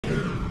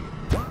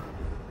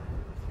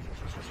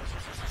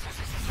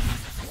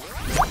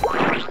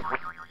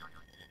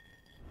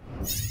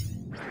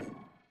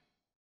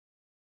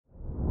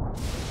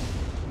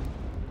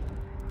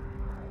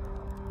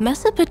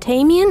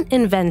Mesopotamian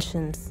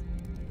inventions.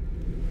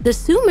 The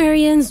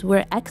Sumerians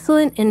were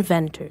excellent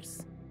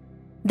inventors.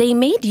 They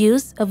made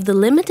use of the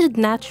limited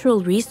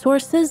natural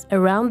resources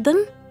around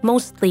them,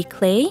 mostly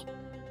clay,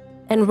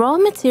 and raw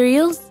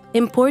materials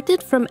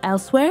imported from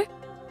elsewhere,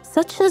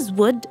 such as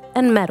wood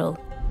and metal,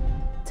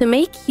 to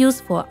make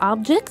useful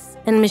objects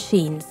and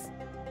machines.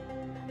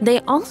 They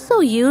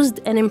also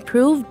used and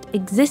improved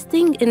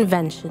existing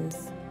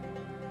inventions.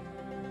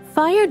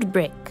 Fired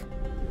brick.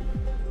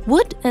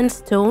 Wood and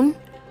stone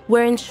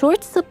were in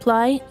short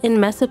supply in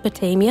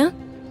Mesopotamia,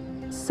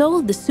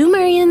 so the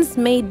Sumerians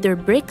made their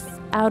bricks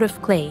out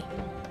of clay.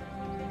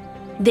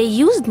 They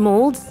used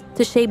molds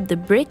to shape the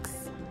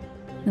bricks,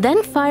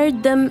 then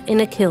fired them in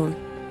a kiln.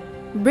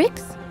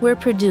 Bricks were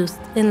produced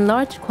in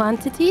large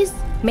quantities,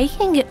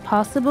 making it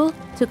possible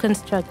to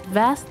construct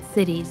vast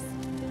cities.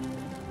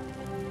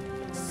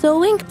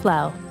 Sowing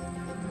plough.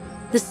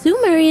 The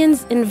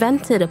Sumerians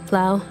invented a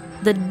plough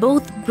that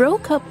both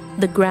broke up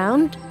the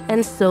ground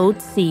and sowed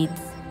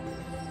seeds.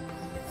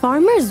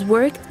 Farmers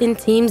worked in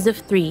teams of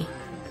 3.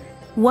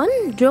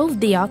 One drove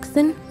the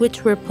oxen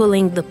which were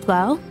pulling the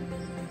plough,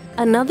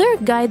 another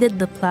guided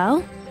the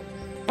plough,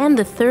 and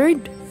the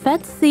third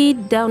fed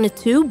seed down a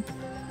tube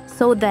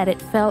so that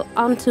it fell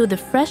onto the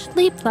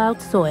freshly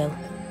plowed soil.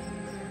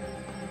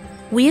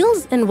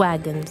 Wheels and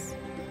wagons.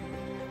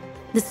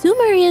 The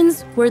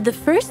Sumerians were the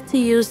first to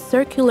use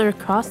circular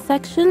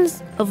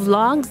cross-sections of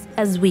logs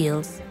as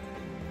wheels.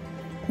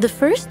 The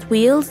first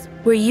wheels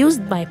were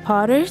used by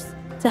potters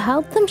to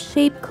help them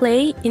shape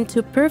clay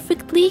into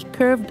perfectly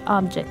curved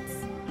objects.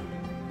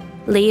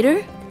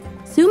 Later,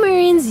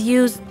 Sumerians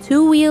used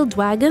 2-wheeled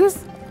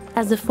wagons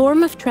as a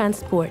form of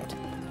transport.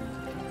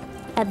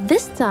 At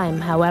this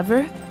time,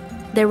 however,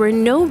 there were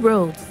no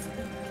roads,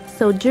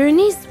 so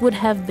journeys would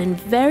have been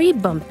very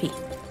bumpy.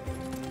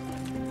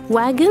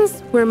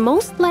 Wagons were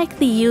most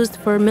likely used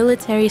for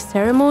military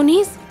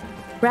ceremonies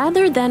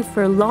rather than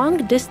for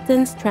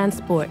long-distance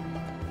transport.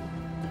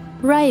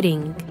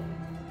 Writing.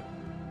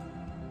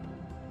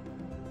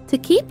 To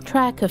keep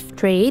track of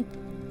trade,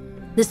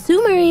 the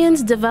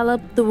Sumerians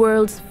developed the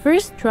world's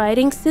first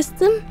writing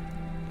system,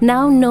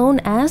 now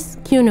known as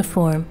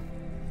cuneiform.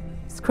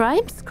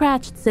 Scribes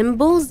scratched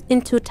symbols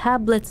into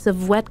tablets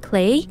of wet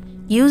clay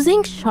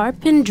using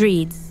sharpened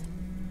reeds.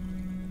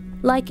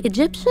 Like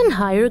Egyptian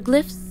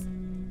hieroglyphs,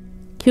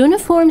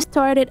 cuneiform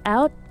started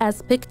out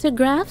as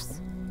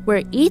pictographs,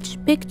 where each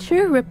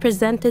picture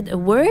represented a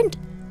word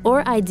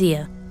or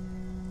idea.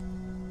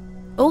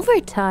 Over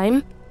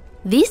time,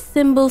 these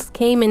symbols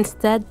came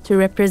instead to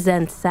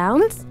represent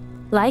sounds,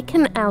 like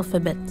an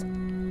alphabet.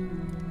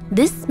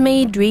 This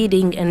made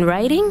reading and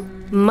writing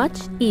much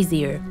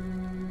easier.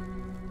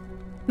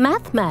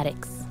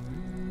 Mathematics.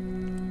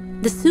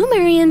 The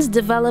Sumerians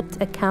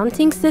developed a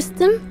counting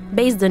system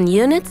based on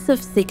units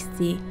of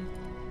 60.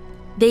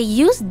 They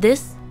used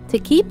this to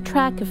keep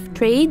track of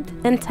trade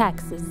and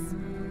taxes.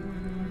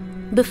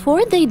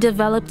 Before they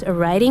developed a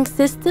writing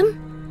system,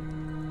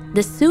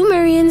 the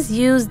Sumerians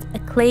used a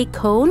clay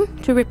cone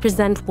to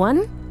represent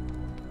 1,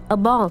 a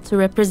ball to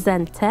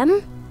represent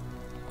 10,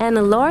 and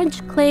a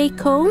large clay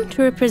cone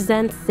to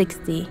represent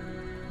 60.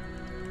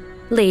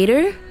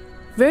 Later,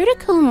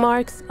 vertical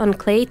marks on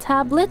clay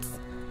tablets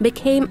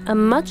became a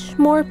much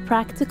more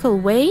practical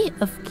way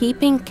of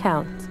keeping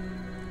count.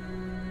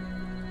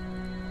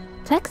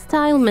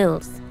 Textile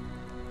mills.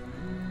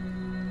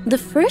 The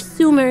first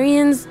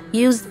Sumerians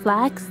used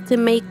flax to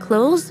make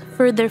clothes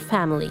for their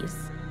families.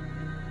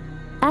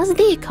 As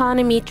the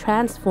economy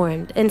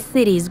transformed and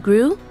cities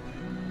grew,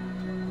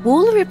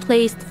 wool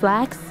replaced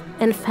flax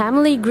and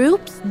family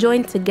groups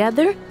joined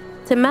together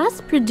to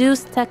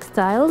mass-produce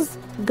textiles,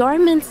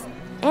 garments,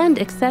 and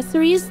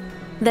accessories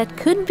that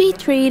could be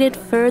traded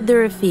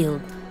further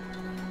afield.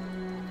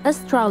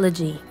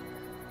 Astrology.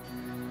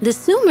 The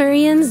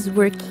Sumerians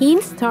were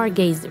keen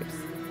stargazers.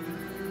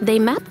 They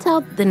mapped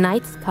out the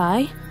night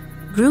sky,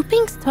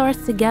 grouping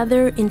stars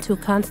together into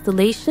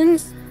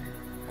constellations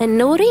and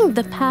noting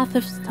the path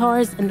of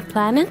stars and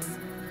planets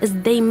as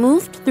they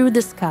moved through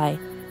the sky.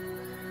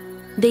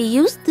 They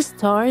used the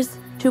stars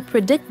to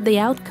predict the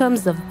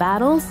outcomes of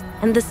battles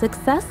and the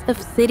success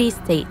of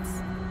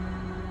city-states.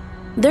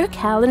 Their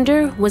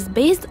calendar was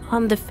based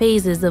on the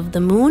phases of the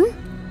moon,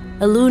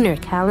 a lunar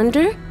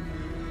calendar,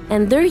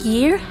 and their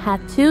year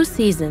had 2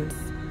 seasons,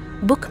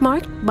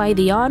 bookmarked by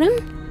the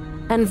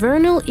autumn and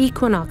vernal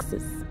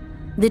equinoxes,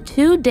 the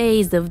 2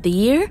 days of the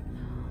year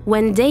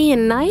when day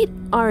and night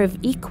are of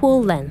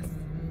equal length.